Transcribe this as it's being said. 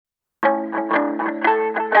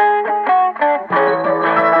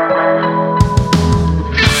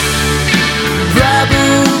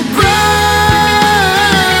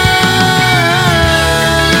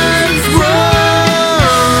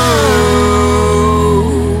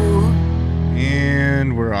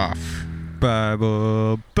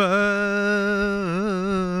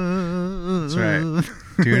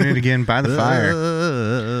again by the fire.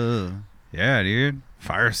 Yeah, dude.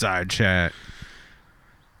 Fireside chat.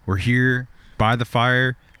 We're here by the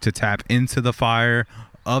fire to tap into the fire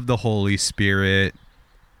of the Holy Spirit.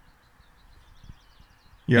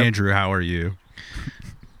 Yep. Andrew, how are you?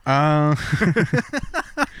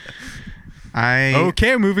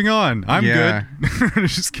 Okay, moving on. I'm good.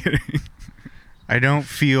 Just kidding. I don't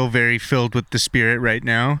feel very filled with the Spirit right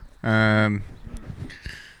now.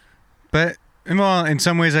 But well, in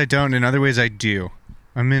some ways I don't, in other ways I do.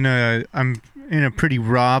 I'm in a pretty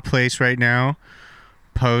raw place right now,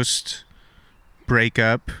 post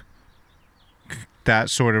breakup, that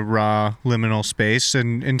sort of raw liminal space,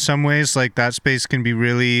 and in some ways like that space can be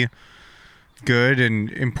really good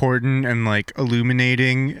and important and like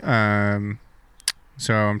illuminating.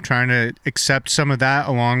 So I'm trying to accept some of that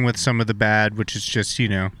along with some of the bad, which is just,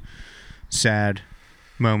 sad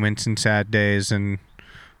moments and sad days and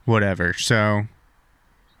whatever. So,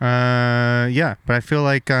 but I feel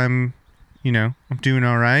like I'm doing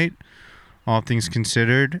all right, all things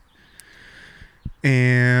considered.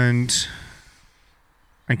 And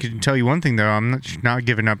I can tell you one thing, though. I'm not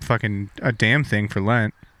giving up fucking a damn thing for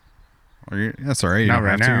Lent. That's all right. You Not don't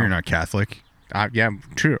right have to. now. You're not Catholic. Yeah,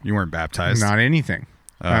 true. You weren't baptized. Not anything.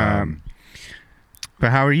 But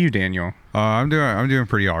how are you, Daniel? I'm doing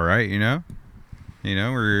pretty all right. And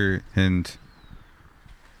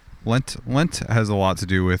Lent has a lot to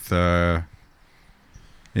do with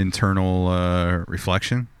internal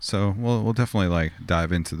reflection. So we'll definitely like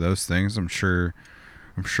dive into those things. I'm sure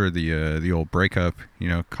the old breakup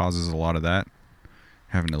causes a lot of that,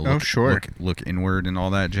 having to look inward and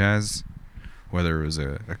all that jazz, whether it was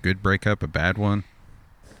a good breakup, a bad one,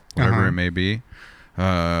 whatever it may be.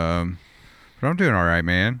 But I'm doing all right,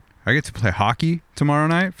 man. I get to play hockey tomorrow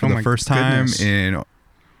night for the first time in,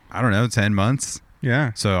 I don't know, 10 months.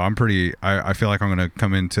 Yeah. So I feel like I'm going to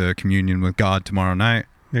come into communion with God tomorrow night.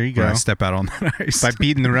 There you go. When I step out on that ice. By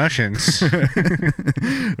beating the Russians.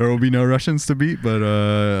 There will be no Russians to beat, but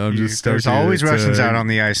I'm just There's always Russians out on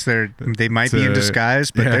the ice. They might be in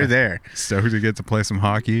disguise, but they're there. Stoked to get to play some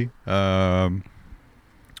hockey.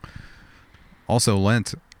 Also,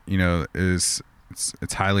 Lent, is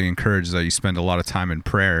it's highly encouraged that you spend a lot of time in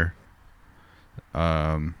prayer.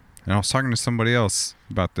 And I was talking to somebody else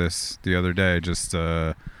about this the other day.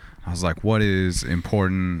 I was like, what is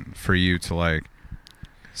important for you to like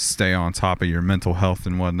stay on top of your mental health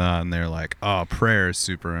and whatnot? And they're like, oh, prayer is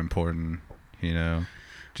super important,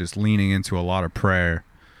 just leaning into a lot of prayer.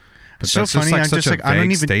 But so that's funny. I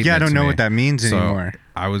don't know what that means anymore.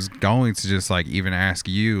 I was going to just like even ask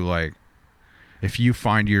you, like, if you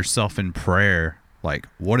find yourself in prayer, like,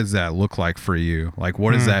 what does that look like for you? Like,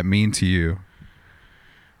 what does that mean to you?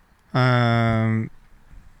 God,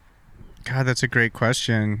 that's a great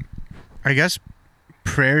question. I guess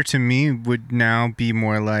prayer to me would now be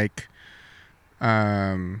more like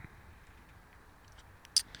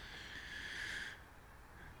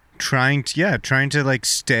trying to like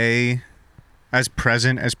stay as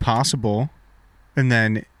present as possible, and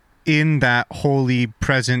then in that holy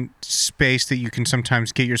present space that you can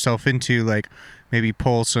sometimes get yourself into, like maybe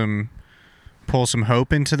pull some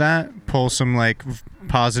hope into that, pull some like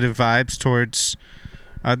positive vibes towards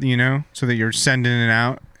so that you're sending it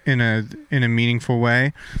out in a meaningful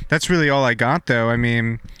way. That's really all I got, though. I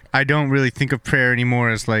mean, I don't really think of prayer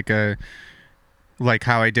anymore as like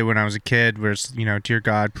how I did when I was a kid, where it's, dear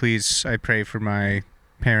God, please, I pray for my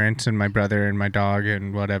parents and my brother and my dog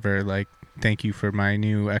and whatever, like, thank you for my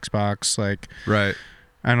new Xbox, like, right.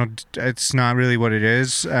 It's not really what it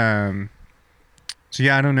is. So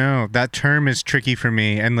yeah, I don't know. That term is tricky for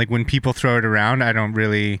me, and like when people throw it around, I don't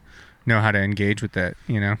really know how to engage with it,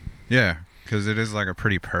 Yeah, because it is like a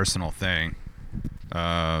pretty personal thing.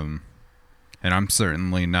 And I'm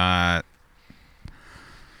certainly not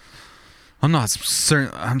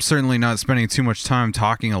spending too much time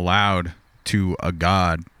talking aloud to a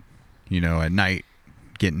God, at night,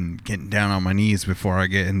 getting down on my knees before I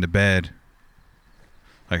get into bed.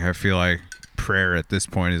 Like, I feel like prayer at this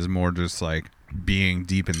point is more just like being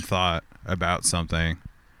deep in thought about something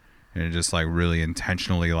and just like really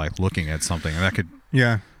intentionally like looking at something, and that could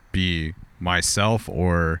be myself,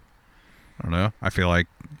 or I don't know. I feel like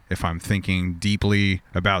if I'm thinking deeply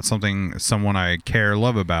about someone I care,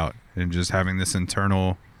 love about, and just having this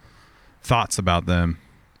internal thoughts about them,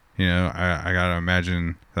 I gotta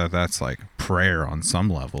imagine that that's like prayer on some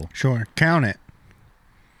level. Sure, count it.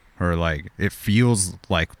 Or like it feels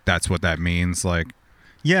like that's what that means. Like,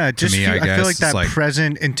 yeah, just I feel like that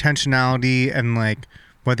present intentionality, and like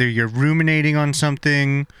whether you're ruminating on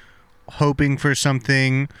something, hoping for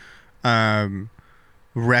something,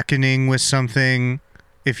 reckoning with something,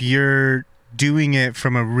 if you're doing it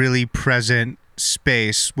from a really present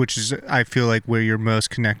space, which is, I feel like, where you're most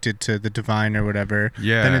connected to the divine or whatever,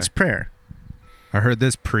 Yeah. then it's prayer. I heard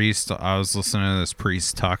this priest, I was listening to this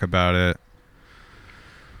priest talk about it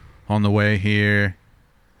on the way here,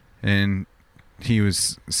 and he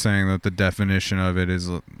was saying that the definition of it is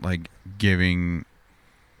like giving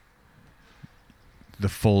the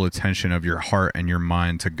full attention of your heart and your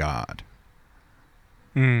mind to God.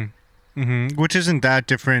 Which isn't that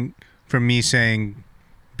different from me saying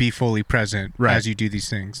be fully present Right. as you do these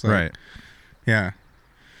things. Like, Right. Yeah.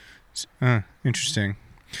 Interesting.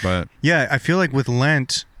 But Yeah, I feel like with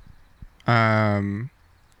Lent,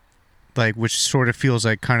 like, which sort of feels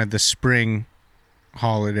like kind of the spring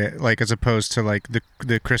holiday, like, as opposed to like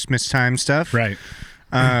the Christmas time stuff. Right.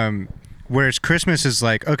 Whereas Christmas is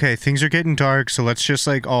like, okay, things are getting dark, so let's just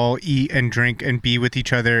like all eat and drink and be with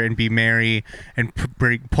each other and be merry and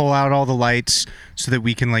pull out all the lights so that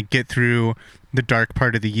we can like get through the dark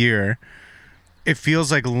part of the year. It feels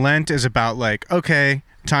like Lent is about like, okay,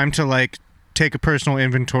 time to like take a personal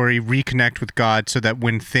inventory, reconnect with God, so that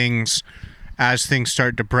as things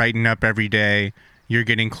start to brighten up every day, you're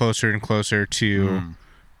getting closer and closer to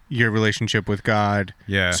your relationship with God.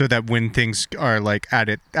 yeah. So that when things are like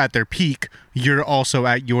at their peak, you're also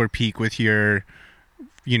at your peak with your,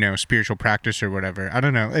 spiritual practice or whatever. I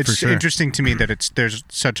don't know. It's sure. interesting to me that there's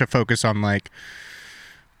such a focus on like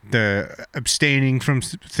the abstaining from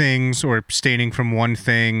things or abstaining from one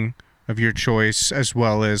thing of your choice, as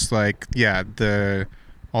well as like,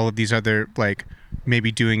 all of these other, like,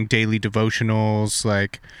 maybe doing daily devotionals.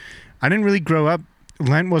 Like, I didn't really grow up.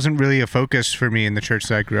 Lent wasn't really a focus for me in the church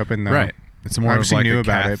that I grew up in, though. Right. It's more of Obviously like knew a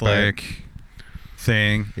about Catholic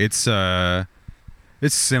thing. It's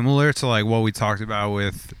similar to like what we talked about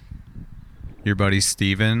with your buddy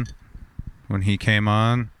Steven when he came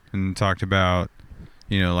on and talked about,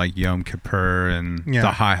 like Yom Kippur and Yeah.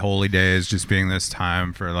 the high holy days just being this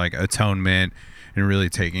time for like atonement and really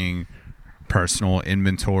taking personal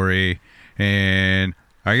inventory. And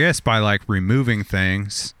I guess by like removing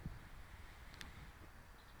things,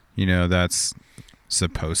 that's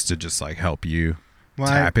supposed to just like help you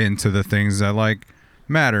tap into the things that like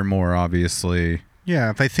matter more, obviously. Yeah,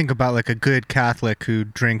 if I think about like a good Catholic who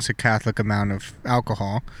drinks a Catholic amount of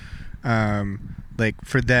alcohol, like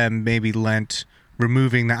for them, maybe Lent,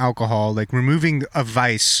 removing the alcohol, like removing a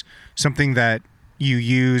vice, something that you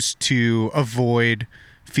use to avoid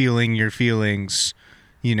feeling your feelings,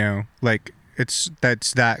 like that's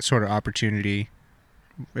that sort of opportunity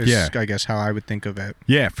is, I guess, how I would think of it.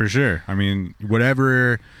 Yeah, for sure. I mean,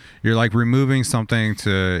 whatever, you're like removing something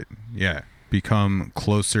to, become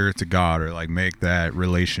closer to God or like make that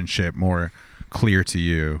relationship more clear to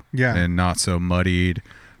you. Yeah. And not so muddied.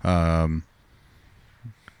 And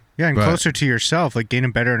But- closer to yourself, like gain a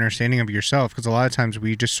better understanding of yourself, because a lot of times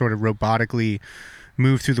we just sort of robotically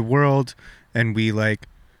move through the world and we like,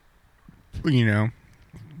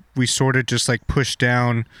 we sort of just like push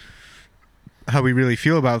down how we really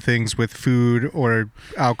feel about things with food or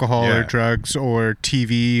alcohol or Yeah. drugs or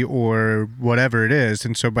TV or whatever it is.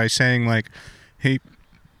 And so by saying like, hey,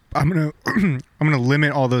 I'm going to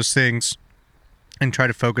limit all those things and try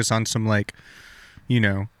to focus on some like,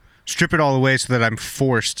 strip it all away so that I'm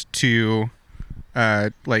forced to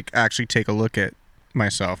like actually take a look at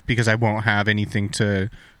myself, because I won't have anything to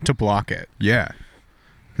block it. Yeah.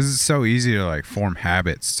 Because it's so easy to like form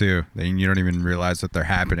habits too. Then you don't even realize that they're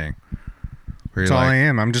happening. Where That's you're all like, I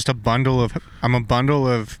am. I'm a bundle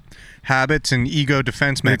of habits and ego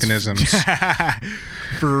defense mechanisms.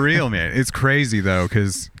 For real, man. It's crazy though,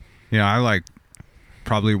 because I like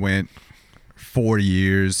probably went 4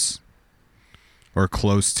 years or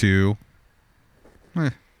close to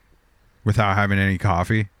without having any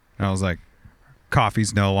coffee, and I was like,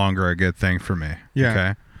 coffee's no longer a good thing for me.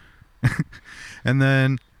 Yeah. Okay. And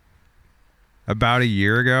then about a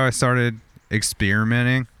year ago, I started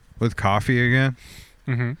experimenting with coffee again.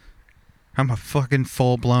 Mm-hmm. I'm a fucking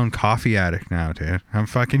full-blown coffee addict now, dude. I'm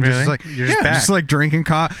fucking Really? just like, You're just back. just like drinking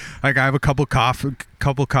coffee. Like I have a couple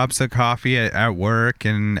cups of coffee at work,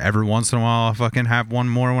 and every once in a while I'll fucking have one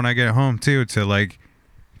more when I get home too, to like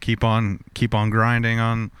keep on grinding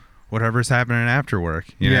on whatever's happening after work.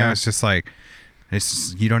 You know, it's just like,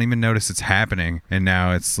 you don't even notice it's happening. And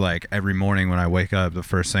now it's like every morning when I wake up, the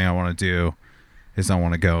first thing I want to do is I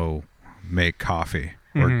want to go make coffee.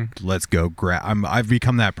 Or let's go grab. I've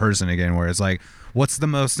become that person again, where it's like, what's the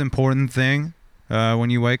most important thing when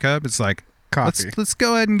you wake up? It's like, Coffee. Let's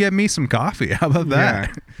go ahead and get me some coffee. How about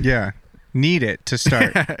that? Yeah. Need it to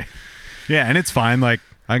start. Yeah, and it's fine. Like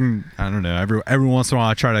I don't know. Every once in a while,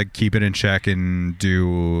 I try to keep it in check and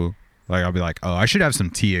do Like I'll be like, oh, I should have some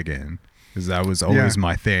tea again, because that was always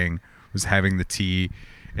my thing, was having the tea,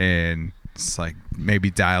 and it's like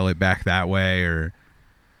maybe dial it back that way, or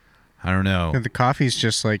I don't know. The coffee's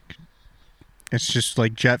just like, it's just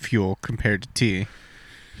like jet fuel compared to tea.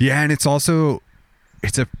 Yeah, and it's a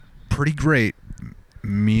pretty great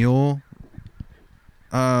meal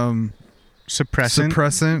suppressant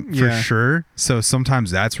for sure. So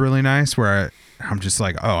sometimes that's really nice, where I'm just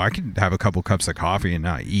like, oh, I can have a couple cups of coffee and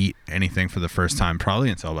not eat anything for the first time, probably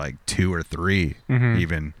until like 2 or 3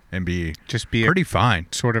 even, and be pretty fine.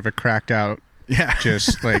 Sort of a cracked out,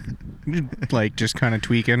 just like just kind of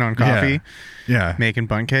tweaking on coffee, making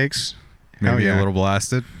bun cakes, maybe a little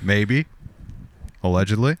blasted, maybe,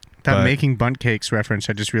 allegedly. That making bundt cakes reference,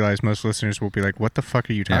 I just realized most listeners will be like, what the fuck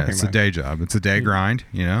are you talking about? It's a day job. It's a day grind,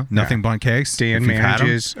 you know? Nothing bundt cakes. Dan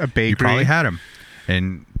manages a bakery. You probably had them.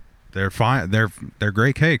 And they're fine. They're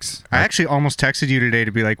great cakes. I actually almost texted you today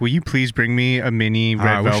to be like, will you please bring me a mini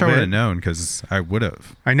red velvet? I wish I would have known, because I would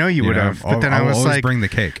have. I know you would have. But then I was always like, bring the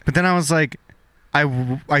cake. But then I was like,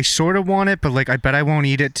 I sort of want it, but like I bet I won't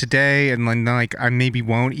eat it today, and then like I maybe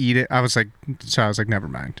won't eat it. I was like, never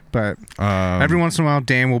mind. But every once in a while,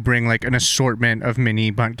 Dan will bring like an assortment of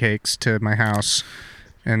mini bundt cakes to my house,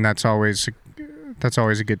 and that's always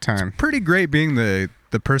a good time. Pretty great being the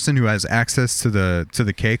person who has access to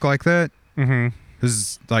the cake like that. Mm-hmm.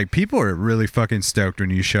 Because like people are really fucking stoked when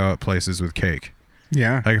you show up places with cake.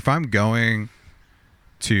 Yeah. Like if I'm going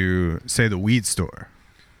to say the weed store,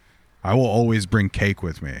 I will always bring cake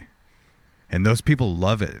with me, and those people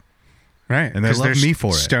love it, right? And they love me for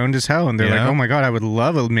it. Stoned as hell, and they're like, "Oh my god, I would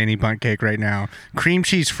love a mini bundt cake right now. Cream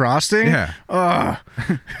cheese frosting,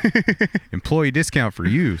 employee discount for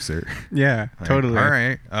you, sir." Yeah, like, totally. All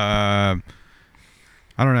right. I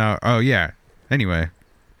don't know. Oh yeah. Anyway,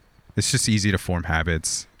 it's just easy to form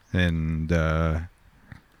habits, and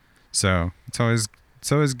so it's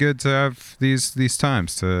always good to have these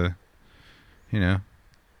times to, you know,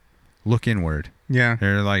 look inward. Yeah.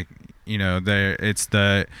 They're like, you know, it's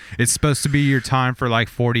supposed to be your time for like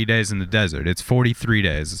 40 days in the desert. It's 43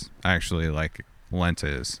 days actually, like Lent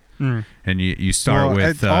is. And you start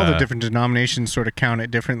with all the different denominations sort of count it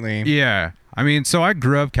differently. Yeah. I mean, so I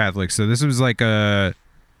grew up Catholic, so this was like it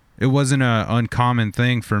wasn't a uncommon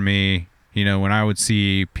thing for me, you know, when I would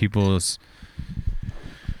see people's,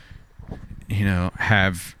 you know,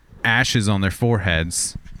 have ashes on their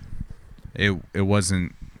foreheads. It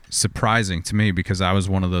wasn't surprising to me, because I was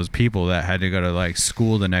one of those people that had to go to like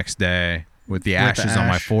school the next day with the ashes on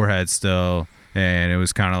my forehead still, and it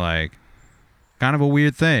was kind of a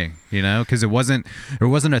weird thing, you know, because there wasn't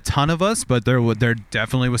a ton of us, but there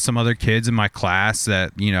definitely was some other kids in my class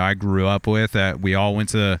that, you know, I grew up with, that we all went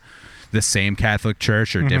to the same Catholic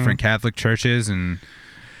church or different Catholic churches, and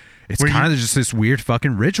it's kind of just this weird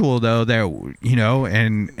fucking ritual though that, you know,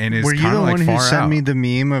 and it's kind of like far out. Were you the one who sent me the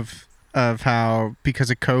meme of how,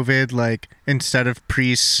 because of COVID, like instead of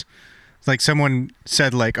priests, like someone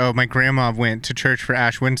said like, oh, my grandma went to church for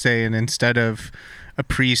Ash Wednesday, and instead of a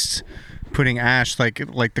priest putting ash like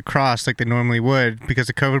the cross like they normally would, because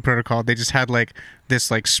of COVID protocol, they just had like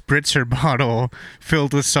this like spritzer bottle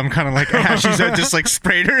filled with some kind of like ashes that just like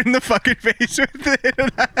sprayed her in the fucking face with it.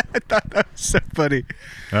 I thought that was so funny.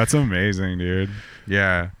 That's amazing, dude.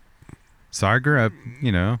 Yeah. So I grew up,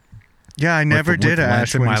 you know, yeah, I never did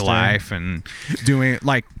Ash in Wednesday. my life, and doing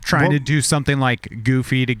like trying to do something like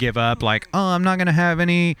goofy to give up, like, oh, I'm not gonna have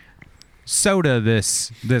any soda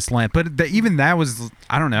this Lent. But even that was,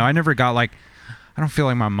 I don't know. I never got like, I don't feel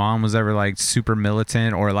like my mom was ever like super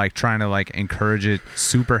militant or like trying to like encourage it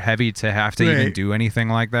super heavy to have to even do anything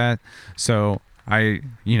like that. So I,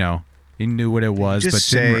 you know, he knew what it was,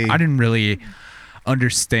 but I didn't really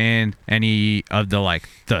understand any of the like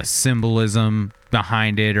the symbolism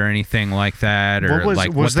behind it or anything like that, or what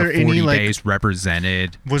the 40 days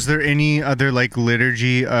represented. Was there any other like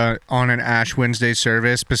liturgy on an Ash Wednesday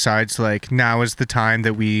service besides like, now is the time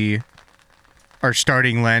that we are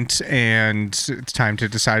starting Lent and it's time to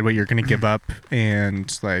decide what you're going to give up,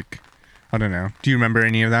 and like, I don't know. Do you remember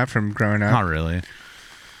any of that from growing up? Not really.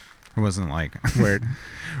 It wasn't like weird.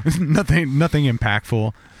 nothing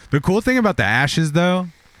impactful. The cool thing about the ashes though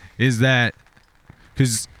is that,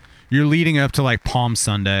 because you're leading up to like Palm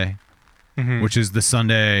Sunday, which is the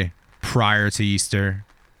Sunday prior to Easter,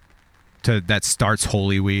 that starts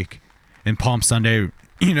Holy Week, and Palm Sunday,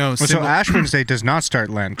 you know. So Ash Wednesday does not start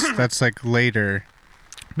Lent. That's like later.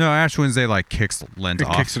 No, Ash Wednesday like kicks Lent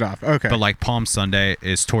off. It kicks it off. Okay. But like Palm Sunday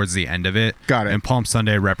is towards the end of it. Got it. And Palm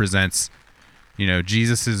Sunday represents, you know,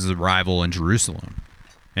 Jesus' arrival in Jerusalem,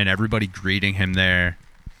 and everybody greeting him there.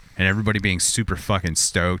 and everybody being super fucking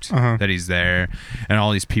stoked Uh-huh. that he's there, and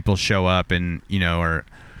all these people show up and are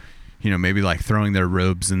maybe like throwing their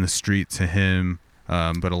robes in the street to him,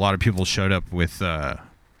 but a lot of people showed up with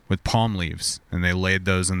palm leaves, and they laid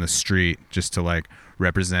those in the street just to like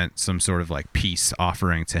represent some sort of like peace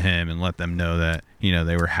offering to him and let them know that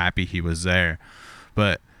they were happy he was there.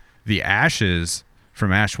 But the ashes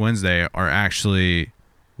from Ash Wednesday are actually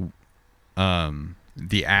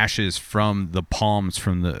the ashes from the palms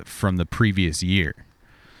from the previous year.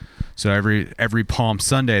 So every Palm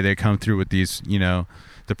Sunday they come through with these,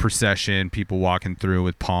 the procession, people walking through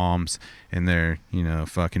with palms, and they're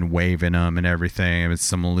fucking waving them and everything. And it's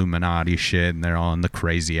some Illuminati shit, and they're all in the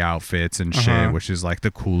crazy outfits and shit, which is like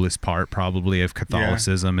the coolest part probably of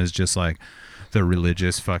Catholicism, is just like the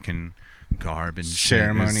religious fucking garb and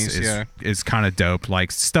ceremonies. It's kind of dope,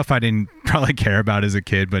 like stuff I didn't probably care about as a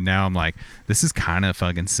kid, but now I'm like, this is kind of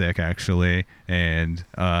fucking sick actually. And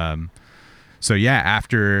so yeah,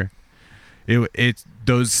 after it's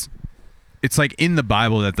like in the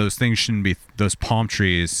Bible that those things shouldn't be, those palm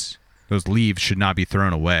trees, those leaves should not be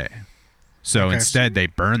thrown away. So instead they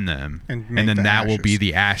burn them, and then that will be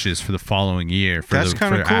the ashes for the following year for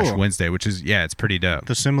cool. Ash Wednesday, which is it's pretty dope.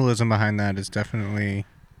 The symbolism behind that is definitely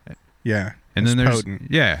and then there's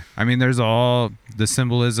potent. I mean, there's all the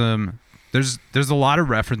symbolism. There's a lot of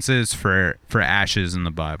references for ashes in the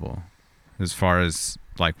Bible, as far as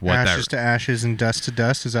like what ashes to ashes and dust to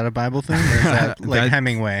dust. Is that a Bible thing, or is that like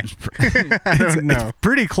Hemingway? I don't know. It's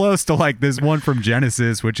pretty close to like this one from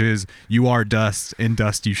Genesis, which is "You are dust, in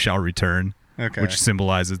dust you shall return." Okay. Which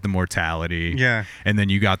symbolizes the mortality. Yeah. And then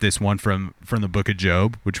you got this one from the book of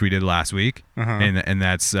Job, which we did last week. And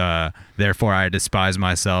that's therefore I despise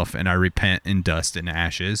myself and I repent in dust and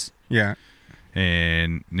ashes. Yeah.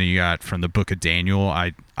 And then you got from the book of Daniel,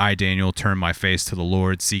 I Daniel turn my face to the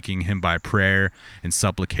Lord, seeking him by prayer and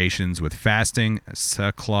supplications with fasting,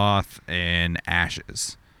 sackcloth, and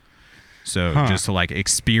ashes. So just to like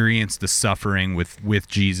experience the suffering with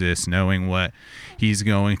Jesus, knowing what he's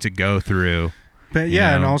going to go through. But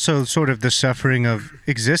and also sort of the suffering of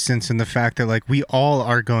existence, and the fact that like we all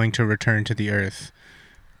are going to return to the earth.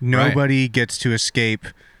 Nobody gets to escape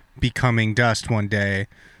becoming dust one day.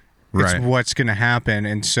 It's what's going to happen.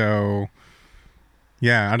 And so,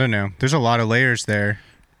 I don't know. There's a lot of layers there.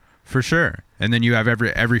 For sure. And then you have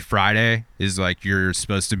every Friday is like you're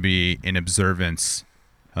supposed to be in observance.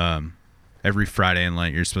 Every Friday in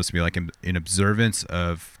Lent, you're supposed to be like in observance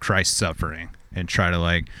of Christ's suffering and try to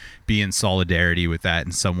like be in solidarity with that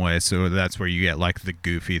in some way. So that's where you get like the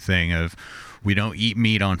goofy thing of we don't eat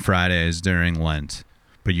meat on Fridays during Lent,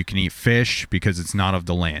 but you can eat fish because it's not of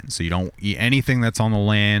the land. So you don't eat anything that's on the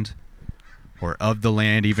land or of the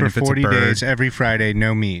land, even if it's a bird. For 40 days, every Friday,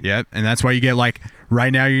 no meat. Yep, and that's why you get like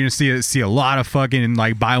right now you're gonna see a lot of fucking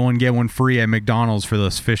like buy one get one free at McDonald's for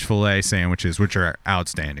those fish fillet sandwiches, which are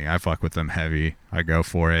outstanding. I fuck with them heavy. I go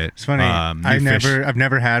for it. It's funny. I've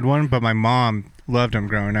never had one, but my mom loved them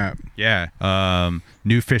growing up. Yeah.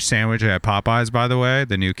 New fish sandwich at Popeyes, by the way.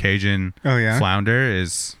 The new Cajun flounder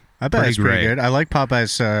is. I bet it's pretty good. I like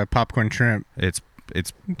Popeye's popcorn shrimp.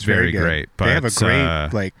 It's very great. But they have a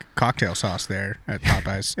great like cocktail sauce there at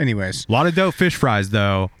Popeyes. Anyways, a lot of dope fish fries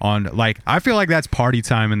though. On like, I feel like that's party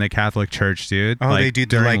time in the Catholic Church, dude. Oh, like, they do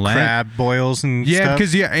the like Lent. Crab boils and stuff.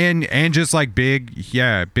 Because and just like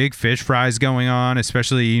big fish fries going on,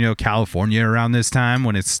 especially California around this time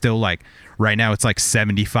when it's still like right now it's like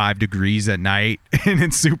 75 degrees at night and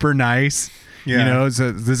it's super nice. Yeah.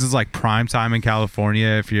 So this is like prime time in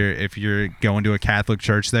California. If you're going to a Catholic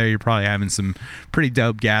church there, you're probably having some pretty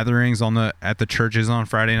dope gatherings at the churches on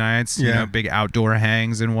Friday nights. Yeah. Big outdoor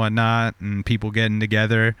hangs and whatnot, and people getting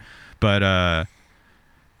together. But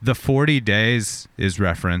the 40 days is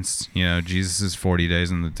referenced. Jesus' 40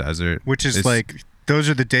 days in the desert, which is like those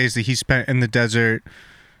are the days that he spent in the desert.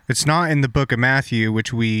 It's not in the book of Matthew,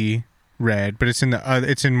 which we read, but it's in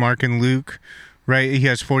it's in Mark and Luke. Right, he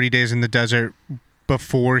has 40 days in the desert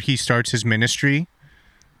before he starts his ministry.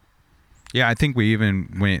 Yeah, I think we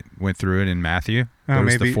even went through it in Matthew. There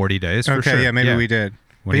was the 40 days for sure. Okay, yeah, maybe we did.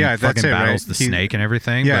 When he fucking battles the snake and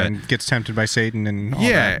everything. Yeah, and gets tempted by Satan and all that.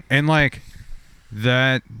 Yeah, and like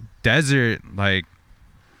that desert, like,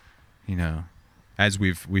 as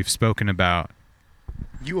we've spoken about.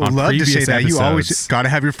 You will love to say that. Episodes. You always got to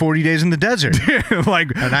have your 40 days in the desert. And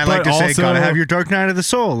I like to say, got to have your dark night of the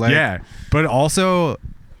soul. But also,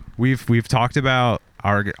 we've talked about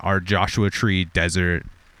our Joshua Tree desert,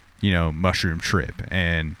 mushroom trip,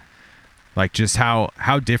 and like just how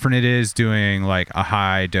different it is doing like a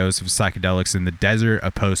high dose of psychedelics in the desert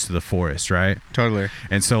opposed to the forest, right? Totally.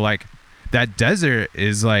 And so like that desert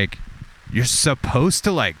is like you're supposed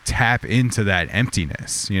to like tap into that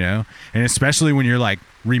emptiness, you know? And especially when you're like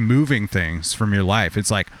removing things from your life,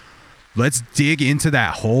 it's like, let's dig into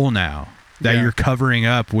that hole now that you're covering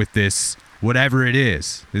up with this, whatever it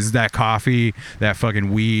is. Is that coffee, that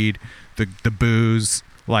fucking weed, the booze,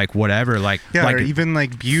 like whatever, like or even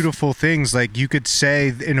like beautiful things. Like you could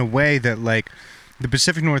say in a way that like the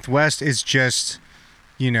Pacific Northwest is just,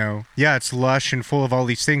 you know, it's lush and full of all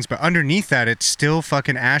these things, but underneath that it's still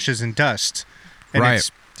fucking ashes and dust, and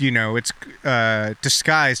it's, you know, it's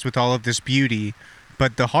disguised with all of this beauty,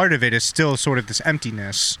 but the heart of it is still sort of this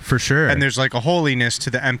emptiness, for sure. And there's like a holiness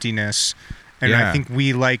to the emptiness, and I think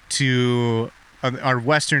we like to our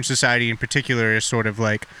Western society in particular is sort of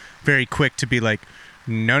like very quick to be like,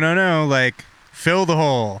 no, like fill the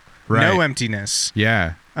hole, no emptiness,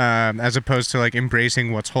 as opposed to like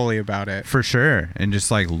embracing what's holy about it, for sure, and just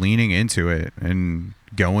like leaning into it and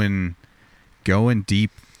going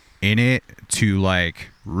deep in it to like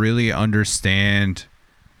really understand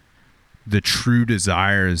the true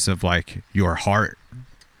desires of like your heart,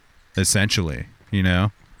 essentially, you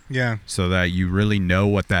know, so that you really know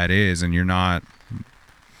what that is, and you're not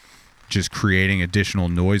just creating additional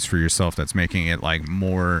noise for yourself that's making it like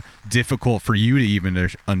more difficult for you to even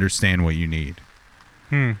understand what you need.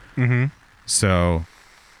 So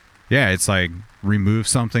it's like remove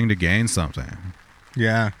something to gain something.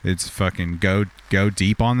 It's fucking go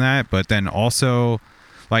deep on that, but then also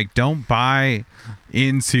like don't buy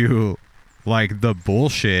into like the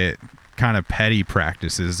bullshit kind of petty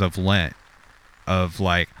practices of Lent, of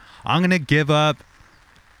like, I'm gonna give up.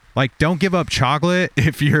 Like, don't give up chocolate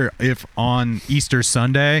if on Easter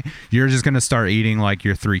Sunday you're just gonna start eating like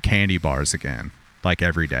your 3 candy bars again, like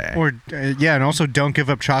every day. Or and also don't give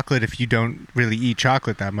up chocolate if you don't really eat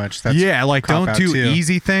chocolate that much. That's like don't do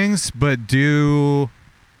easy things, but do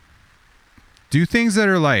things that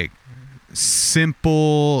are like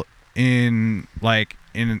simple in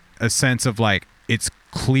a sense of like it's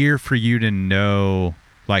clear for you to know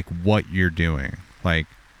like what you're doing, like.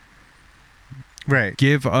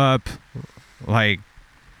 Give up like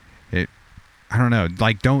it. I don't know.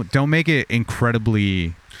 Like don't make it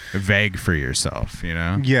incredibly vague for yourself, you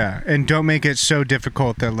know? And don't make it so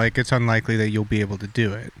difficult that like it's unlikely that you'll be able to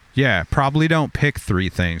do it. Probably don't pick 3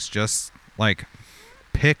 things. Just like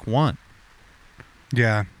pick one.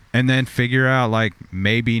 And then figure out like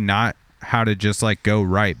maybe not how to just like go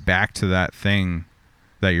right back to that thing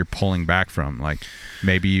that you're pulling back from. Like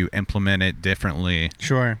maybe you implement it differently.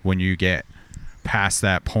 When you get past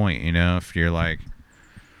that point, you know, if you're like,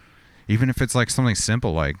 even if it's like something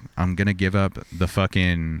simple, like I'm gonna give up the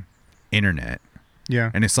fucking internet,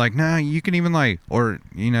 and it's like, nah, you can even like, or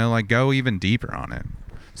you know, like go even deeper on it.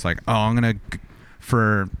 It's like, oh, I'm gonna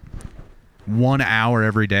for 1 hour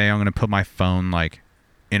every day I'm gonna put my phone like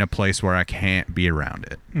in a place where I can't be around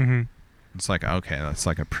it. It's like, okay, that's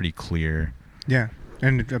like a pretty clear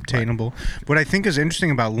and obtainable. What I think is interesting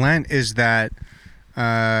about Lent is that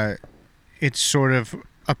it's sort of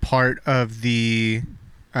a part of the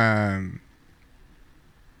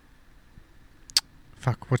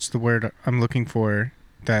what's the word I'm looking for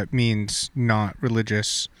that means not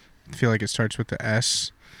religious? I feel like it starts with the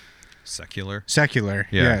S. Secular,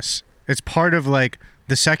 yes. It's part of like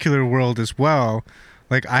the secular world as well.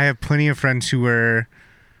 Like I have plenty of friends who are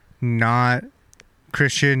not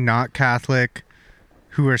Christian, not Catholic,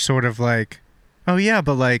 who are sort of like, oh yeah,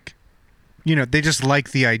 but like, you know, they just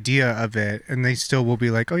like the idea of it, and they still will be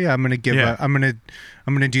like, oh yeah, I'm gonna give up. I'm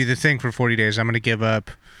gonna do the thing for 40 days. I'm gonna give up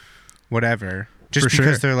whatever, just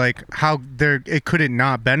because they're like, it couldn't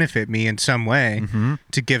not benefit me in some way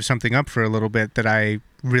to give something up for a little bit that I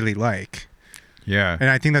really like. And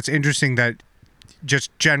I think that's interesting that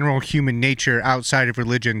just general human nature outside of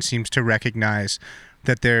religion seems to recognize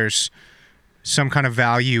that there's some kind of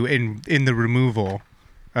value in the removal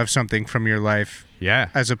of something from your life,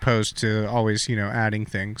 as opposed to always, you know, adding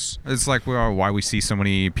things. It's like why we see so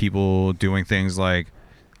many people doing things like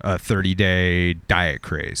a 30-day diet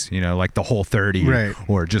craze, you know, like the Whole30,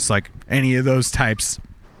 or just like any of those types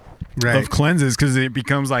of cleanses, because it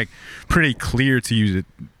becomes like pretty clear to you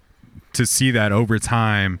to see that over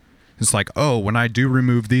time. It's like, oh, when I do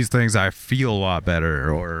remove these things, I feel a lot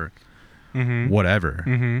better, or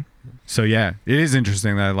whatever. So it is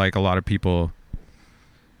interesting that like a lot of people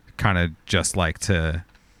kind of just like to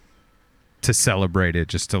celebrate it,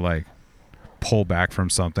 just to like pull back from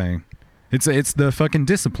something. It's the fucking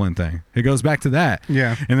discipline thing. It goes back to that.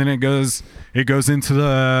 And then it goes into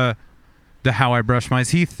the how I brush my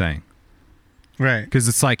teeth thing. Right. Because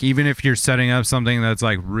it's like, even if you're setting up something that's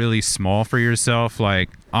like really small for yourself, like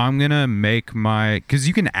I'm gonna make my, because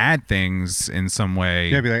you can add things in some way.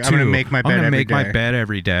 Yeah, be like, I'm gonna make my bed I'm gonna every make my day. bed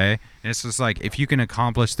every day, and it's just like, if you can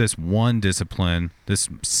accomplish this one discipline, this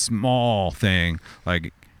small thing,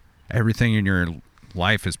 like everything in your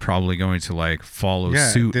life is probably going to like follow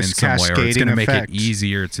suit in this some way, or it's cascading gonna make effect. it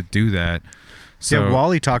easier to do that. So Yeah,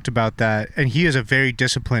 Wally talked about that, and he is a very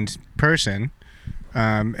disciplined person.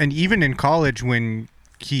 And even in college, when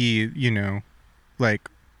he, like,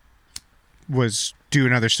 was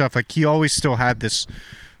doing other stuff, like, he always still had this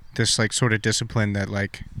like sort of discipline that,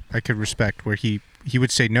 like, I could respect, where he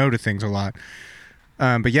would say no to things a lot.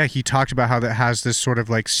 But yeah, he talked about how that has this sort of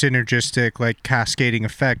like synergistic, like, cascading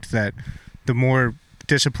effect, that the more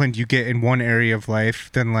disciplined you get in one area of life,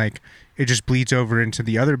 then like it just bleeds over into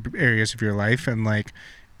the other areas of your life, and like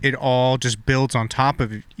it all just builds on top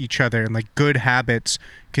of each other, and like good habits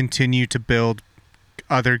continue to build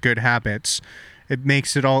other good habits. It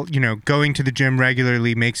makes it all, going to the gym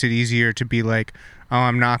regularly makes it easier to be like, oh,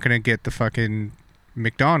 I'm not going to get the fucking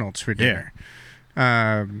McDonald's for dinner.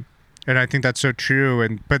 And I think that's so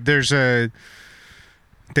true. But there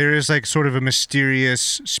is like sort of a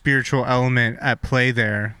mysterious spiritual element at play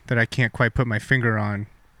there that I can't quite put my finger on,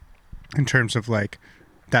 in terms of like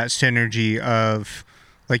that synergy of,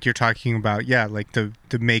 like you're talking about, like the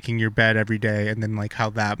making your bed every day, and then like how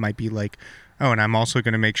that might be like, oh, and I'm also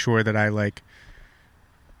going to make sure that I like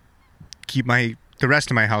keep the rest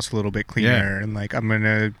of my house a little bit cleaner, and like I'm going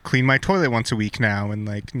to clean my toilet once a week now, and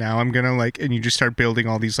like now I'm going to like, and you just start building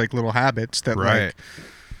all these like little habits that like,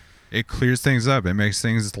 it clears things up. It makes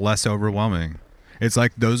things less overwhelming. It's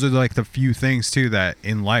like, those are like the few things too that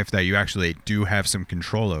in life that you actually do have some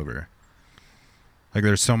control over. Like,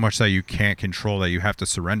 there's so much that you can't control that you have to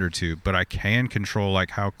surrender to, but I can control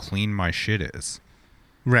like how clean my shit is.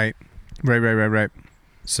 Right.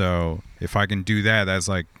 So if I can do that, that's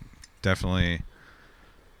like definitely,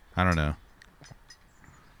 I don't know,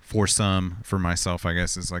 for myself, I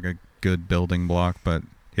guess, is like a good building block. But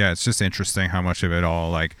yeah, it's just interesting how much of it all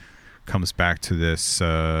like comes back to this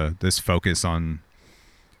this focus on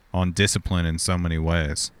discipline in so many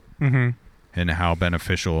ways, and how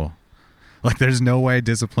beneficial. Like, there's no way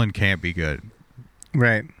discipline can't be good,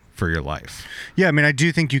 right, for your life. Yeah, I mean, I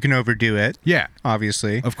do think you can overdo it. Yeah,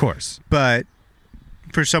 obviously, of course. But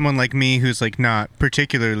for someone like me who's like not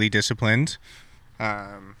particularly disciplined,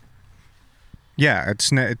 it's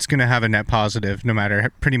gonna have a net positive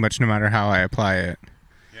pretty much no matter how I apply it.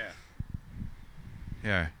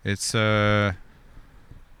 Yeah, it's forgot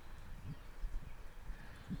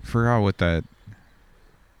what that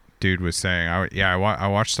dude was saying. I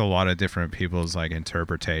watched a lot of different people's like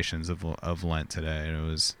interpretations of Lent today, and it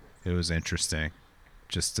was interesting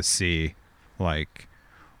just to see like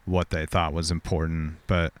what they thought was important.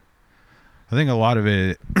 But I think a lot of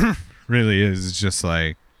it really is just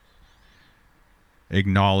like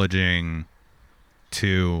acknowledging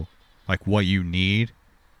to like what you need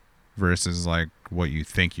versus like what you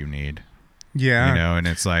think you need. Yeah. And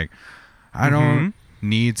it's like, I don't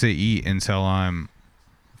need to eat until I'm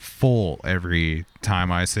full every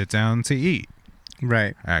time I sit down to eat.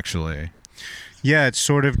 Right. Actually. Yeah, it's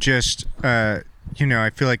sort of just, I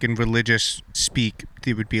feel like in religious speak,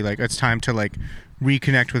 it would be like, it's time to like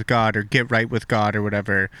reconnect with God or get right with God or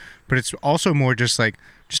whatever. But it's also more just like,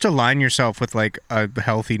 just align yourself with like a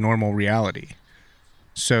healthy, normal reality.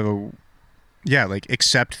 So, yeah, like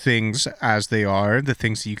accept things as they are, the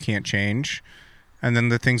things that you can't change. And then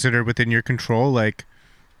the things that are within your control, like,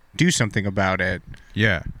 do something about it.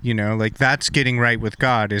 Yeah. Like that's getting right with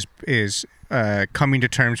God is coming to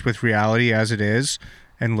terms with reality as it is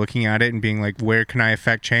and looking at it and being like, where can I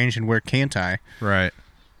affect change and where can't I? Right.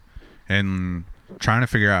 And trying to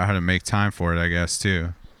figure out how to make time for it, I guess, too.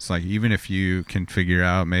 It's like, even if you can figure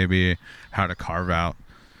out maybe how to carve out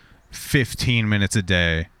 15 minutes a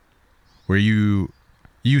day where you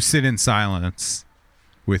sit in silence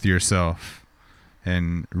with yourself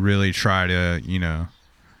and really try to,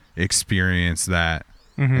 experience that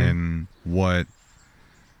and what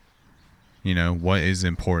is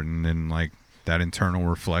important, and like that internal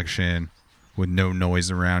reflection with no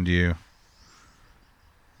noise around you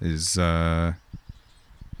is also,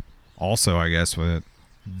 I guess, what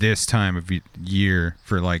this time of year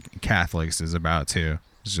for like Catholics is about too.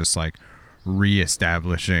 It's just like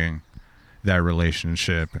reestablishing that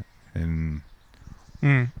relationship and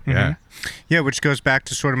yeah, which goes back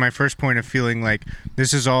to sort of my first point of feeling like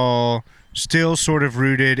this is all still sort of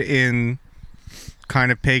rooted in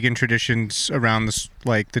kind of pagan traditions around this,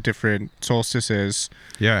 like the different solstices.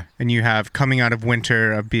 Yeah. And you have coming out of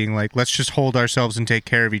winter of being like, let's just hold ourselves and take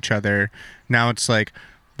care of each other. Now it's like,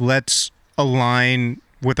 let's align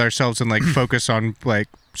with ourselves and like focus on like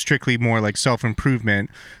strictly more like self-improvement,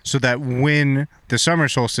 so that when the summer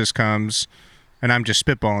solstice comes, and I'm just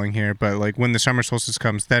spitballing here, but like when the summer solstice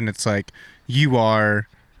comes, then it's like you are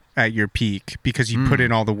at your peak because you put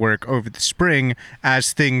in all the work over the spring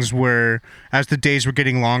as the days were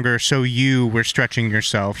getting longer, so you were stretching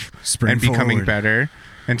yourself Spring and becoming forward. better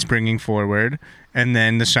and springing forward. And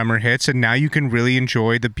then the summer hits, and now you can really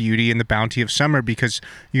enjoy the beauty and the bounty of summer because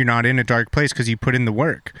you're not in a dark place because you put in the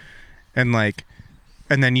work. And like,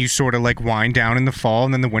 and then you sort of like wind down in the fall,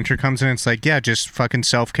 and then the winter comes and it's like, yeah, just fucking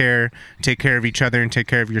self-care, take care of each other and take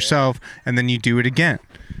care of yourself. And then you do it again.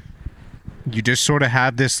 You just sort of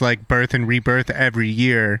have this like birth and rebirth every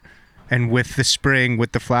year. And with the spring,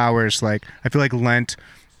 with the flowers, like I feel like Lent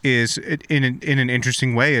is in an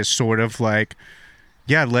interesting way is sort of like,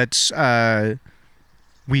 yeah, let's,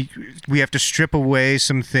 we have to strip away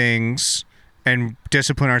some things and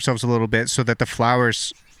discipline ourselves a little bit so that the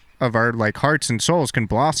flowers of our like hearts and souls can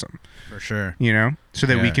blossom, For sure. you know, so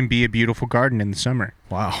that we Yeah. can be a beautiful garden in the summer.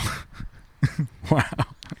 Wow. Wow.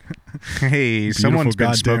 Hey, someone's been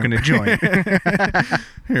goddamn- smoking a joint.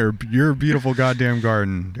 You're a beautiful goddamn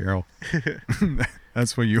garden, Daryl.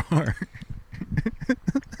 That's what you are.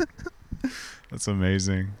 That's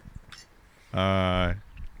amazing. Yeah.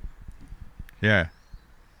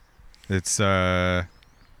 It's a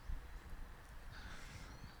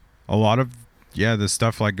lot of the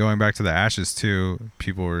stuff like going back to the ashes too.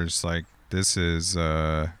 People were just like, this is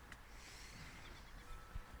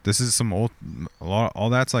some all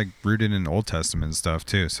that's like rooted in Old Testament stuff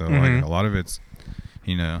too. So like a lot of it's,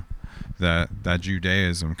 you know, that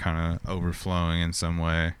Judaism kind of overflowing in some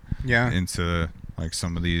way Yeah. into like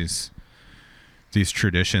some of these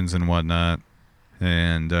traditions and whatnot.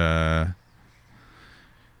 And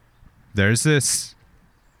there's this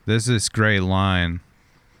great line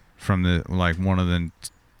from the like one of the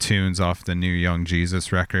tunes off the new Young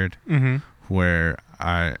Jesus record, Mm-hmm. where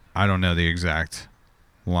I don't know the exact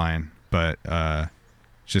line, but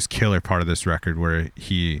just killer part of this record where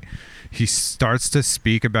he starts to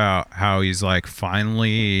speak about how he's like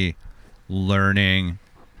finally learning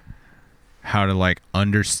how to like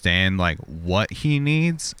understand like what he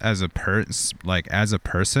needs as a person,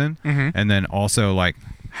 Mm-hmm. and then also like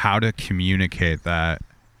how to communicate that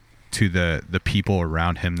to the people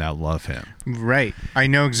around him that love him. Right. I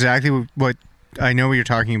know exactly what I know what you're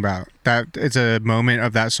talking about. That it's a moment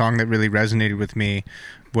of that song that really resonated with me,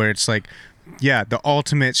 where it's like, yeah, the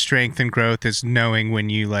ultimate strength and growth is knowing when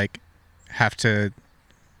you like have to,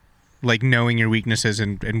 like knowing your weaknesses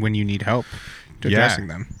and when you need help addressing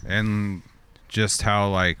them. And just how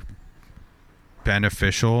like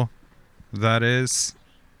beneficial that is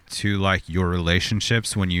to like your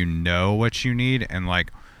relationships when you know what you need, and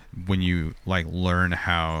like when you like learn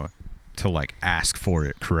how to like ask for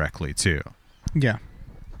it correctly too, Yeah.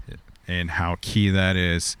 and how key that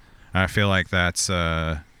is. I feel like that's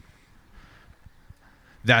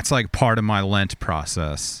like part of my Lent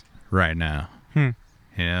process right now. You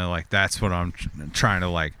know, like that's what I'm trying to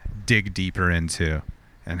like dig deeper into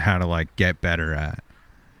and how to like get better at.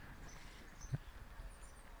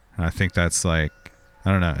 And I think that's like,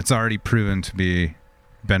 I don't know, it's already proven to be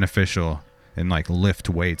beneficial and like lift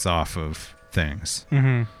weights off of things.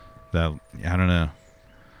 Mm-hmm. That, I don't know,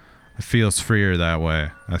 it feels freer that way,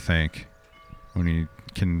 I think, when you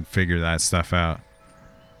can figure that stuff out,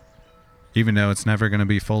 even though it's never going to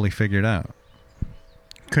be fully figured out.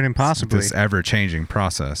 Couldn't possibly. This ever-changing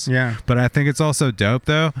process. Yeah. But I think it's also dope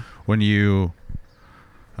though when you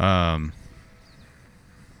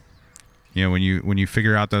you know, when you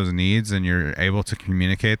figure out those needs and you're able to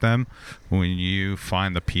communicate them, when you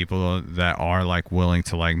find the people that are like willing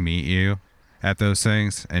to like meet you at those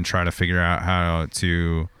things and try to figure out how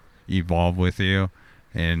to evolve with you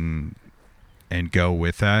and go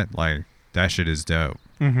with that, like that shit is dope.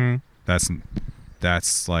 Mm-hmm.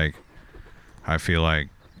 That's like, I feel like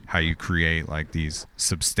how you create like these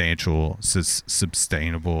sustainable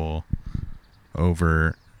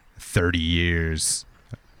over 30 years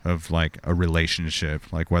of like a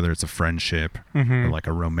relationship, like whether it's a friendship or like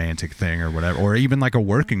a romantic thing or whatever, or even like a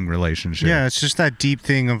working relationship. Yeah, it's just that deep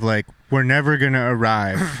thing of like, we're never going to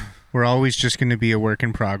arrive. We're always just going to be a work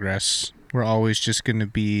in progress. We're always just going to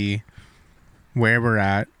be where we're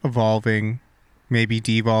at, evolving, maybe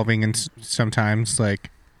devolving, and sometimes like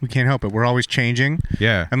we can't help it. We're always changing.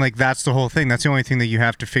 Yeah. And like that's the whole thing. That's the only thing that you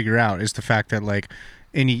have to figure out is the fact that like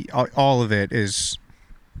all of it is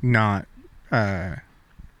not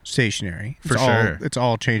stationary. For sure. It's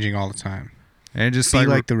all changing all the time. And just Be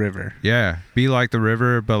like the river. Yeah, be like the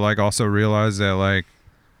river, but like also realize that like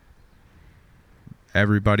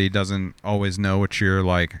everybody doesn't always know what you're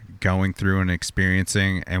like going through and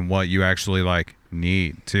experiencing and what you actually like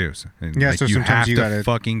need too. And, Yeah, like, so you sometimes have you to gotta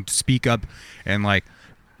fucking speak up and like,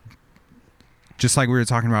 just like we were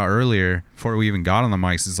talking about earlier before we even got on the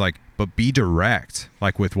mics, is like, but be direct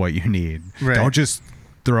like with what you need. Right. Don't just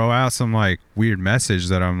throw out some like weird message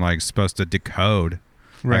that I'm like supposed to decode.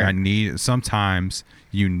 Right. Like sometimes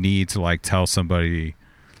you need to like tell somebody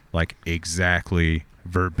like exactly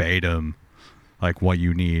verbatim like what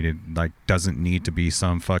you need. It like doesn't need to be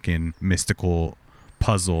some fucking mystical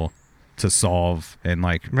puzzle to solve and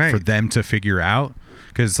like Right. for them to figure out,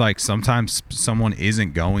 because like sometimes someone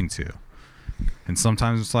isn't going to, and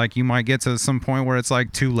sometimes it's like you might get to some point where it's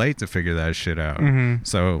like too late to figure that shit out. Mhm.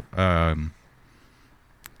 So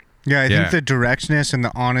Yeah, I Yeah. think the directness and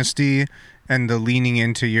the honesty and the leaning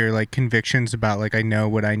into your like convictions about like, I know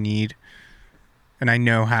what I need and I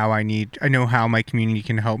know how my community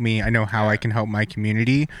can help me. I know how I can help my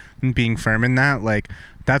community, and being firm in that, like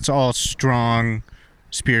that's all strong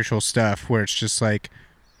spiritual stuff where it's just like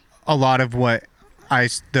a lot of what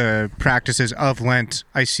the practices of Lent,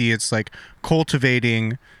 I see it's like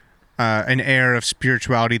cultivating an air of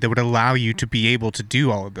spirituality that would allow you to be able to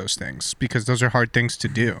do all of those things, because those are hard things to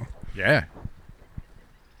do. yeah,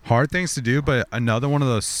 hard things to do, but another one of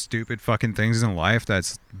those stupid fucking things in life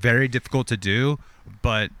that's very difficult to do,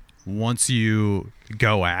 but once you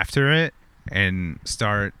go after it and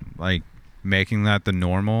start like making that the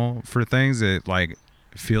normal for things, it like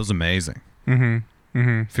feels amazing.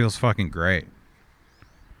 Feels fucking great.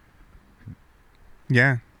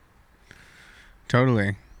 Yeah,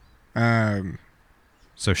 totally.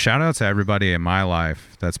 So shout out to everybody in my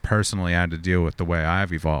life that's personally had to deal with the way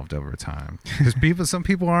I've evolved over time. Because some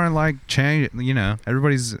people aren't like change. You know,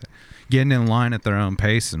 everybody's getting in line at their own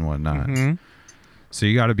pace and whatnot. Mhm. So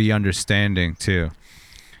you got to be understanding too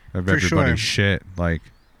of For everybody's sure. shit. Like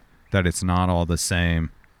that it's not all the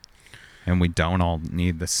same, and we don't all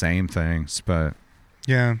need the same things. But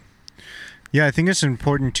Yeah. Yeah, I think it's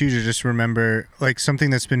important too to just remember like something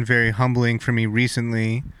that's been very humbling for me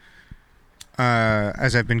recently,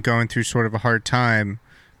 as I've been going through sort of a hard time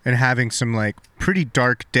and having some like pretty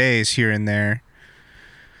dark days here and there.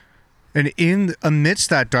 And amidst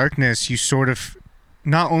that darkness, you sort of,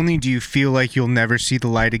 not only do you feel like you'll never see the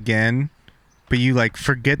light again, but you like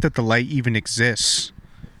forget that the light even exists,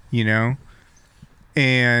 you know?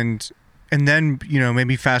 And then, you know,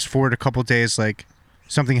 maybe fast forward a couple days, like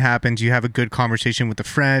something happens, you have a good conversation with a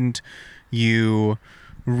friend, you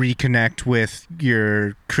reconnect with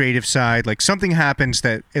your creative side, like something happens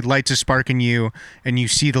that it lights a spark in you and you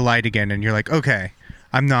see the light again and you're like, okay,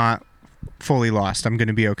 I'm not fully lost, I'm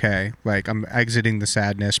gonna be okay, like I'm exiting the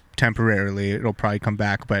sadness temporarily, it'll probably come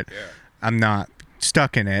back, but I'm not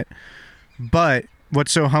stuck in it. But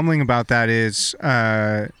what's so humbling about that is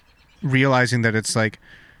realizing that it's like,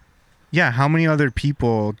 yeah, how many other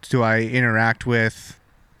people do I interact with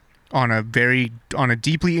on a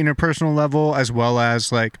deeply interpersonal level, as well as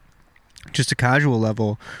like just a casual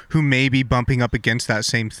level, who may be bumping up against that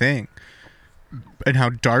same thing, and how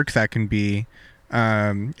dark that can be.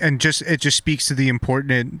 And it just speaks to the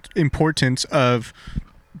importance of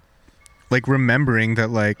like remembering that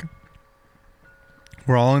like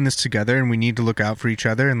we're all in this together and we need to look out for each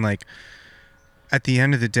other. And like at the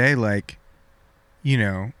end of the day, like, you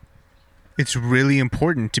know, it's really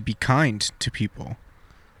important to be kind to people.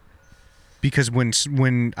 Because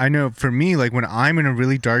when I know for me, like when I'm in a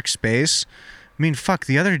really dark space, I mean, fuck,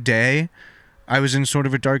 the other day I was in sort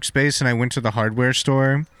of a dark space and I went to the hardware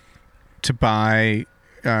store to buy,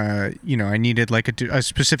 you know, I needed like a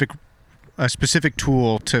specific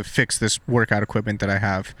tool to fix this workout equipment that I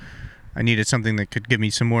have. I needed something that could give me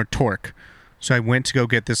some more torque. So I went to go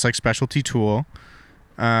get this like specialty tool.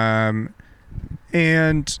 And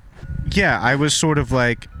yeah, I was sort of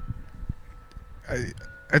like,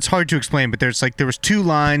 it's hard to explain, but there was two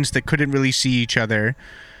lines that couldn't really see each other.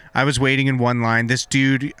 I was waiting in one line. This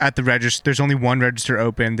dude at the register, there's only one register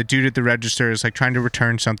open. The dude at the register is like trying to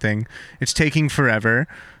return something. It's taking forever.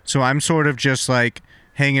 So I'm sort of just like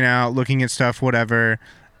hanging out, looking at stuff, whatever.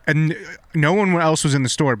 And no one else was in the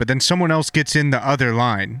store, but then someone else gets in the other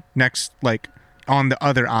line next, like on the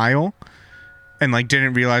other aisle, and like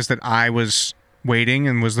didn't realize that I was waiting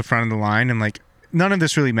and was the front of the line. And like, none of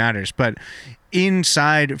this really matters, but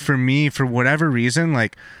inside for me, for whatever reason,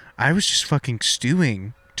 like I was just fucking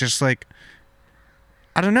stewing, just like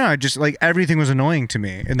I don't know. I just like everything was annoying to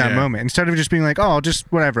me in that Yeah. moment. Instead of just being like, oh, I'll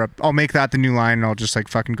just whatever, I'll make that the new line and I'll just like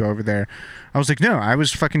fucking go over there. I was like, no, I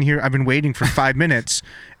was fucking here. I've been waiting for 5 minutes.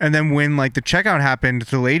 And then when like the checkout happened,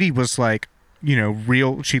 the lady was like, you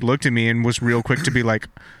know, she looked at me and was real quick to be like,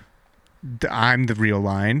 I'm the real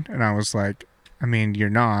line. And I was like, I mean, you're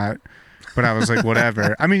not. But I was like,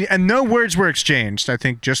 whatever. I mean, and no words were exchanged. I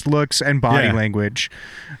think just looks and body Yeah. language.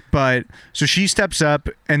 But so she steps up,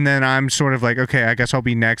 and then I'm sort of like, okay, I guess I'll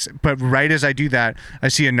be next. But right as I do that, I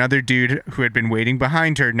see another dude who had been waiting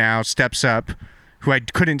behind her now steps up, who I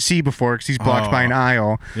couldn't see before because he's blocked by an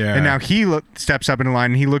aisle. Yeah. And now he steps up in a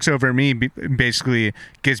line, and he looks over at me, and basically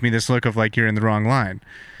gives me this look of like, you're in the wrong line.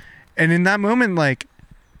 And in that moment, like,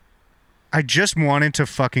 I just wanted to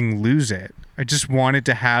fucking lose it. I just wanted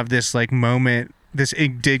to have this like moment, this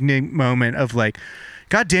indignant moment of like,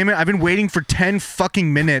 God damn it, I've been waiting for 10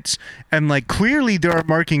 fucking minutes, and like clearly there are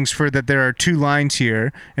markings for that there are 2 lines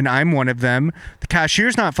here, and I'm one of them. The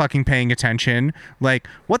cashier's not fucking paying attention. Like,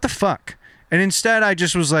 what the fuck? And instead I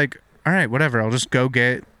just was like, all right, whatever, I'll just go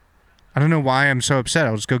get, I don't know why I'm so upset.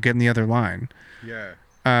 I'll just go get in the other line. Yeah.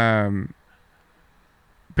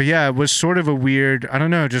 But yeah, it was sort of a weird, I don't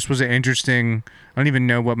know, just was an interesting, I don't even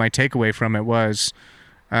know what my takeaway from it was.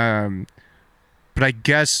 But I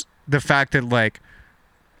guess the fact that like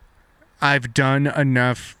I've done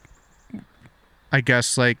enough, I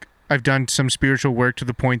guess like I've done some spiritual work to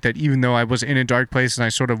the point that even though I was in a dark place and I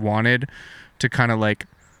sort of wanted to kind of like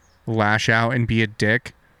lash out and be a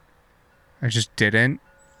dick, I just didn't,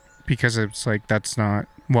 because it's like, that's not,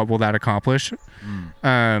 what will that accomplish?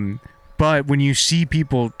 But when you see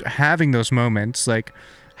people having those moments, like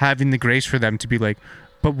having the grace for them to be like,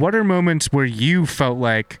 but what are moments where you felt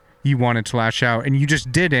like you wanted to lash out and you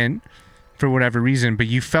just didn't for whatever reason, but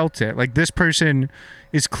you felt it? Like, this person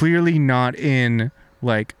is clearly not in,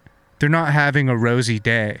 like, they're not having a rosy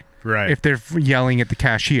day Right. if they're yelling at the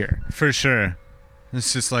cashier. For sure.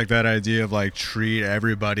 It's just like that idea of like treat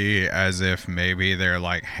everybody as if maybe they're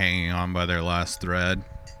like hanging on by their last thread,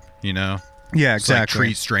 you know? Yeah, It's like exactly.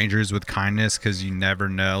 treat strangers with kindness, because you never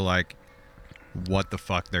know like what the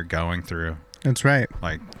fuck they're going through. That's right.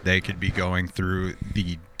 Like, they could be going through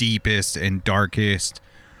the deepest and darkest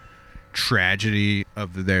tragedy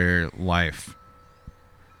of their life.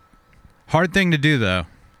 Hard thing to do, though.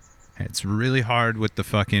 It's really hard with the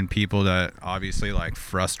fucking people that obviously like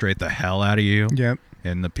frustrate the hell out of you, Yep.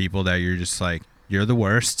 and the people that you're just like, you're the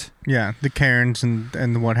worst. Yeah, the Karens and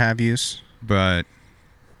the what have yous. But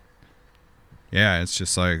yeah, it's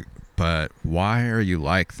just like, but why are you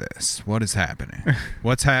like this? What is happening?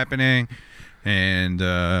 What's happening? And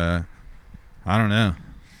I don't know.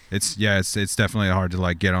 It's definitely hard to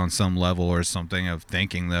like get on some level or something of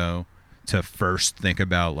thinking, though, to first think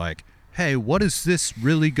about like, hey, what is this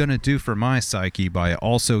really gonna do for my psyche by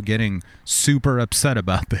also getting super upset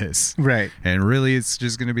about this? Right. And really, it's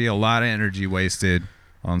just gonna be a lot of energy wasted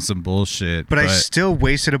on some bullshit. But I still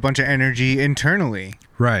wasted a bunch of energy internally.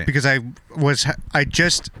 right. Because I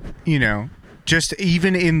just, you know, just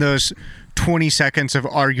even in those 20 seconds of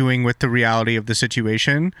arguing with the reality of the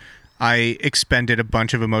situation, I expended a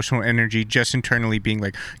bunch of emotional energy just internally being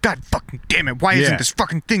like, God fucking damn it, why Yeah. isn't this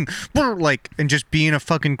fucking thing, like, and just being a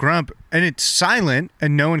fucking grump. And it's silent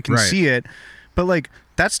and no one can Right. see it, but like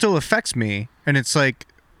that still affects me. And it's like,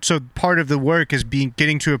 so part of the work is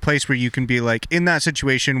getting to a place where you can be like in that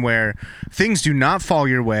situation where things do not fall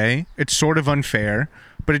your way. It's sort of unfair,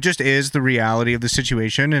 but it just is the reality of the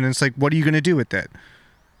situation. And it's like, what are you going to do with it?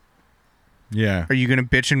 Yeah. Are you going to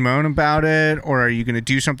bitch and moan about it, or are you going to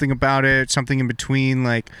do something about it? Something in between,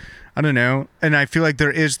 like, I don't know. And I feel like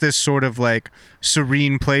there is this sort of like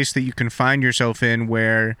serene place that you can find yourself in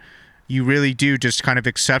where you really do just kind of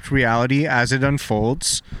accept reality as it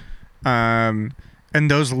unfolds. And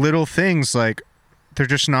those little things, like, they're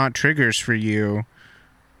just not triggers for you.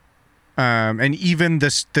 And even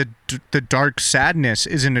the dark sadness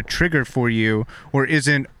isn't a trigger for you, or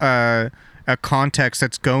isn't a context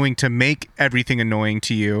that's going to make everything annoying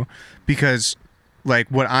to you, because like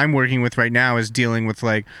what I'm working with right now is dealing with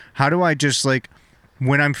like, how do I just like,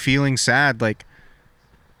 when I'm feeling sad, like,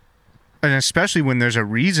 and especially when there's a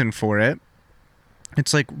reason for it,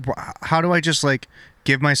 it's like, how do I just like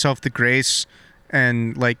give myself the grace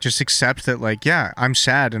and like just accept that, like, yeah, I'm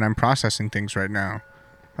sad and I'm processing things right now,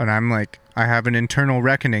 and I'm like, I have an internal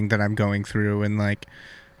reckoning that I'm going through, and like,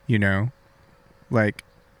 you know, like,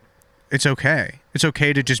 it's okay. It's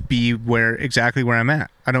okay to just be exactly where I'm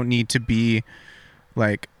at. I don't need to be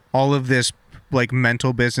like all of this like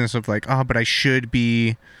mental business of like, oh, but I should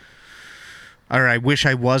be, or I wish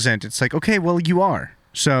I wasn't. It's like, okay, well, you are.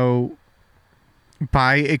 So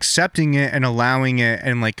by accepting it and allowing it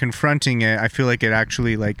and like confronting it, I feel like it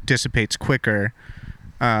actually like dissipates quicker,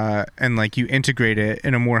 and like you integrate it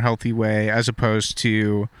in a more healthy way, as opposed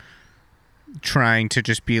to trying to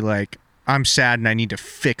just be like, I'm sad and I need to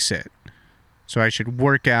fix it, so I should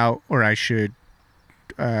work out, or I should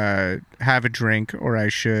have a drink, or I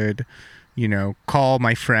should, call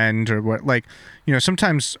my friend, or what. Like,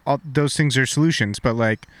 sometimes those things are solutions, but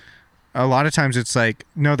like a lot of times it's like,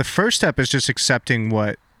 no, the first step is just accepting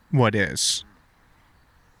what is,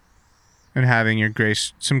 and having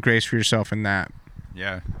some grace for yourself in that.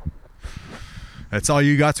 Yeah. That's all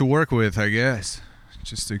you got to work with, I guess.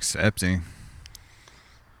 Just accepting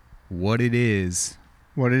what it is.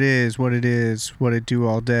 What it is, what it do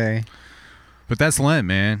all day. But that's Lent,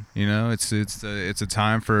 man. It's a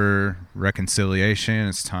time for reconciliation.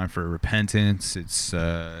 It's time for repentance. It's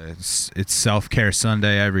self-care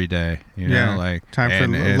Sunday every day. Like time for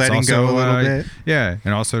letting go a little bit. Yeah,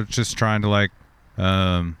 and also just trying to like,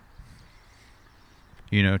 try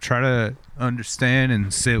to understand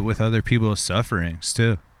and sit with other people's sufferings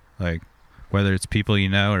too. Like whether it's people you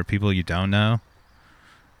know or people you don't know.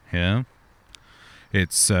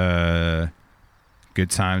 It's good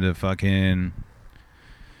time to fucking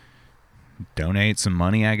donate some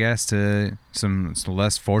money, I guess, to some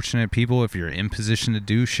less fortunate people if you're in position to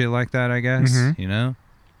do shit like that, I guess. Mm-hmm.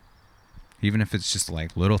 Even if it's just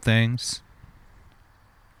like little things.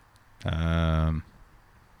 Yeah,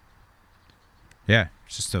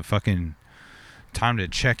 it's just a fucking time to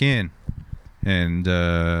check in and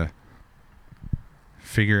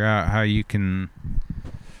figure out how you can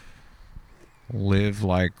live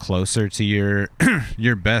like closer to your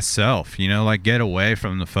your best self, like get away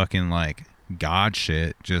from the fucking like God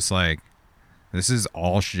shit. Just like, this is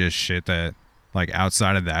all just shit that like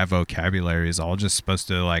outside of that vocabulary is all just supposed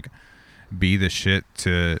to like be the shit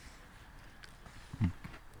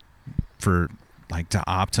for like to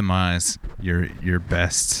optimize your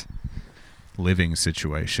best living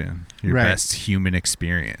situation, your best human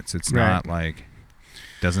experience. It's not like,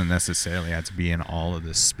 doesn't necessarily have to be in all of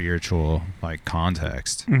this spiritual like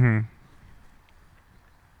context. Mm-hmm.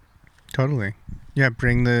 Totally. Yeah,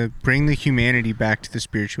 bring the humanity back to the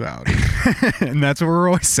spirituality. And that's what we're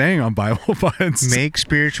always saying on Bible Buds. Make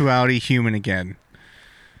spirituality human again.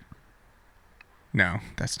 No,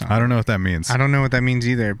 that's not. I don't know what that means. I don't know what that means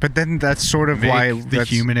either. But then that's sort of why the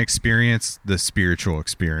human experience the spiritual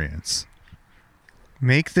experience.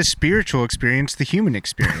 Make the spiritual experience the human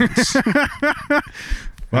experience.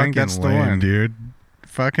 I think that's the one, dude.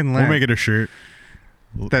 Fucking Lent. We'll make it a shirt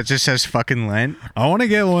that just says fucking Lent. I want to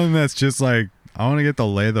get one that's just like, I want to get the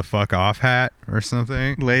lay the fuck off hat or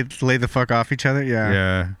something. Lay the fuck off each other.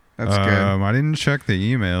 Yeah. That's good. I didn't check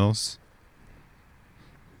the emails.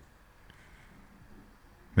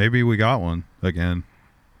 Maybe we got one again.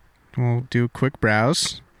 We'll do a quick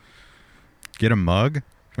browse. Get a mug.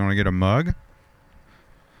 You want to get a mug?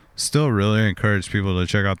 Still really encourage people to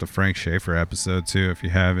check out the Frank Schaefer episode too if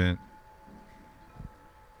you haven't.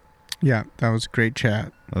 Yeah, that was a great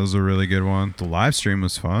chat. That was a really good one. The live stream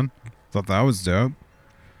was fun. Thought that was dope.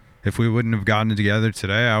 If we wouldn't have gotten it together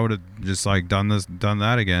today, I would have just like done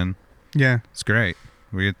that again. Yeah. It's great.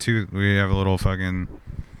 We have a little fucking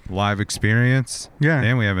live experience. Yeah.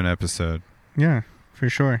 And we have an episode. Yeah, for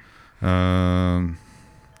sure.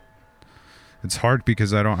 It's hard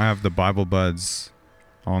because I don't have the Bible Buds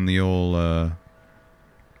on the old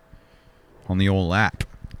app.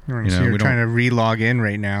 So you're trying to re-log in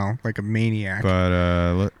right now like a maniac.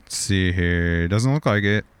 But let's see here. It doesn't look like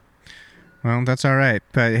it. Well, that's all right.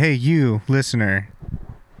 But hey, you listener,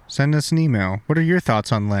 send us an email. What are your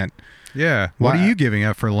thoughts on Lent? Yeah. What are you giving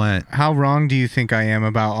up for Lent? How wrong do you think I am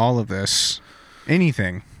about all of this?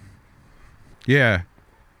 Anything. Yeah.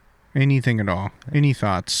 Anything at all. Any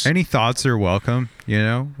thoughts? Any thoughts are welcome,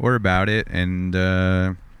 or about it. And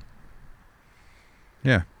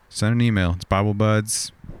yeah, send an email. It's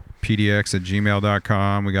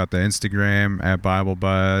BibleBudsPDX@gmail.com. We got the Instagram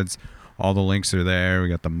 @BibleBuds. All the links are there. We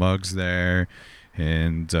got the mugs there.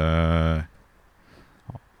 And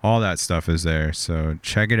all that stuff is there. So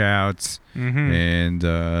check it out. Mm-hmm.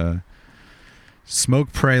 And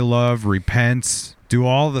smoke, pray, love, repent. Do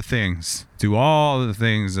all the things. Do all the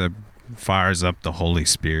things that fires up the Holy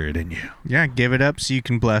Spirit in you. Yeah, give it up so you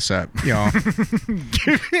can bless up, y'all.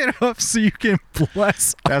 Give it up so you can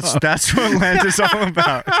bless up. That's what Lent is all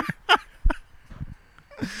about.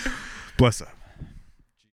 Bless up.